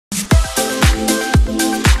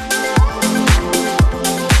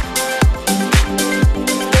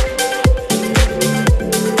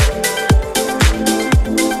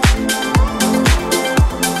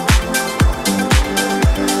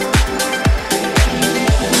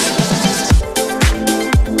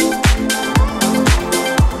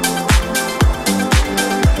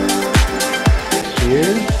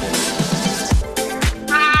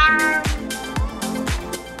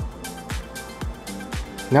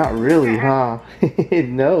Not really, huh?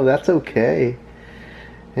 No, that's okay.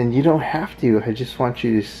 And you don't have to. I just want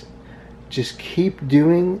you to just keep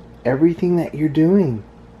doing everything that you're doing.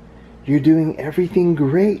 You're doing everything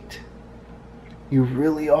great. You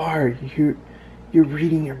really are. You're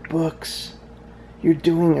reading your books. You're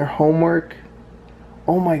doing your homework.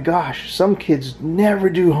 Oh my gosh, some kids never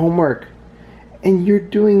do homework. And you're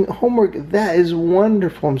doing homework. That is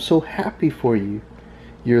wonderful. I'm so happy for you.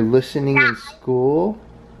 You're listening in school.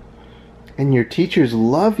 And your teachers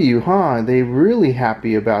love you, huh? They're really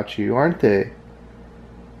happy about you, aren't they?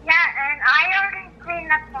 Yeah, and I already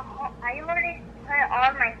cleaned up the whole. I already put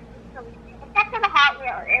all my food. Except for the Hot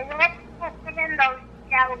Wheels. It was put in those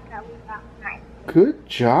gels that we got tonight. Good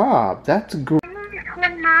job. That's great.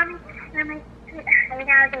 Mom, my secret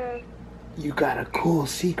hideout is. You got a cool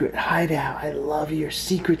secret hideout. I love your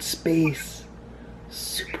secret space.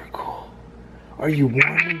 Super cool. Are you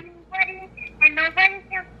warm? And nobody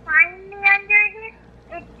can find me under here.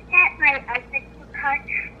 Except my official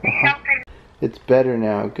card. It's better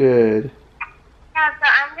now. Good. So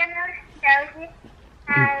I'm gonna show you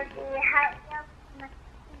how the hideout.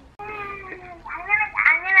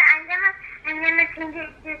 I'm gonna change it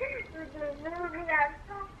to the movie.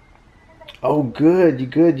 Oh, good. You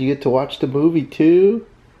good. You get to watch the movie too?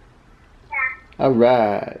 Yeah. All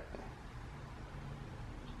right.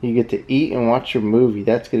 You get to eat and watch your movie.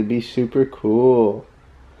 That's going to be super cool.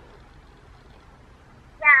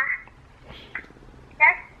 Yeah.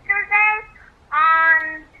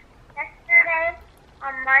 Yesterday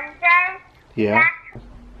on Monday. Yeah.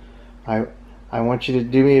 I want you to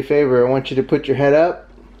do me a favor. I want you to put your head up.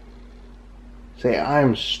 Say,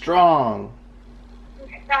 I'm strong.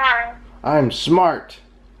 Strong. I'm smart.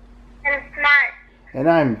 I'm smart. And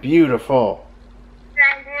I'm beautiful. And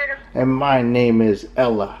I'm beautiful. And my name is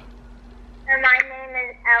Ella. And my name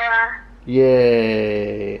is Ella.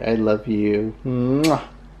 Yay. I love you. Mwah.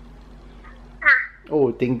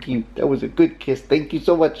 Oh, thank you. That was a good kiss. Thank you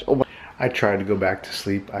so much. Oh my. I tried to go back to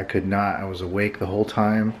sleep. I could not. I was awake the whole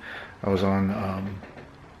time. I was on,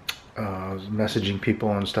 I was messaging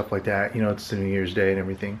people and stuff like that. You know, it's the New Year's Day and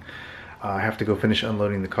everything. I have to go finish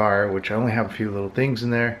unloading the car, which I only have a few little things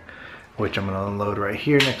in there, which I'm going to unload right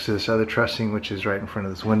here next to this other trussing, which is right in front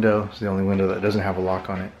of this window. It's the only window that doesn't have a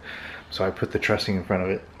lock on it. So I put the trussing in front of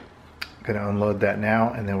it. I'm going to unload that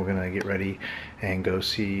now, and then we're going to get ready and go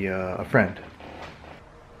see a friend.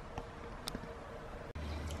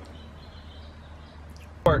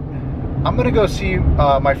 I'm going to go see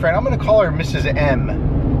my friend. I'm going to call her Mrs.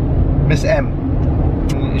 M. Miss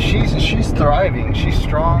M. She's thriving. She's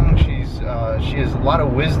strong. She has a lot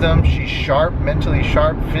of wisdom. She's sharp, mentally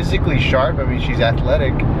sharp, physically sharp. I mean, she's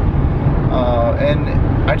athletic, and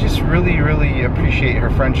I just really appreciate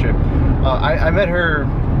her friendship. I met her,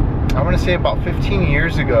 I want to say about 15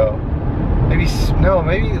 years ago. Maybe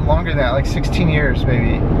longer than that, like 16 years,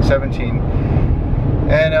 maybe 17.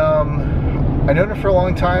 And I known her for a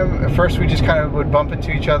long time. At first we just kind of would bump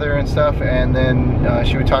into each other and stuff, and then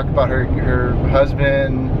she would talk about her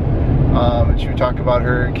husband, and she would talk about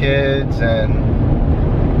her kids, and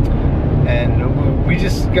we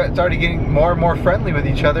just started getting more and more friendly with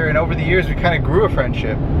each other, and over the years we kind of grew a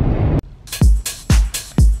friendship.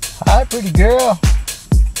 Hi, pretty girl.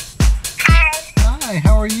 Hi,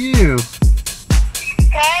 how are you?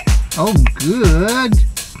 Good. Oh, good.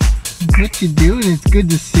 What you doing? It's good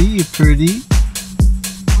to see you, pretty.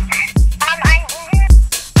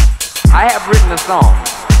 I have written a song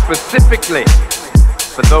specifically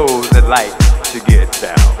for those that like to get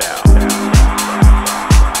down.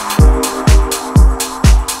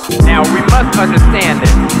 Now we must understand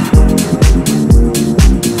this.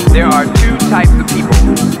 There are two types of people.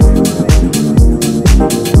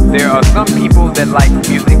 There are some people that like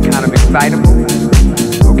music kind of excitable,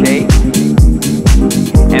 okay?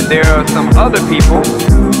 And there are some other people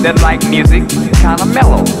that like music kind of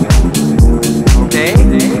mellow, okay?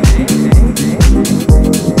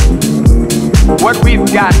 What we've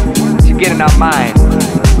got to get in our mind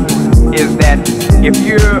is that if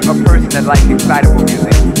you're a person that likes excitable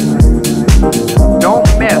music, don't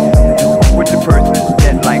mess with the person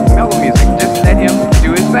that likes mellow music. Just let him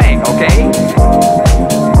do his thing, okay?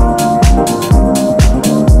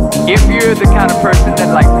 If you're the kind of person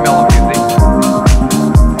that likes mellow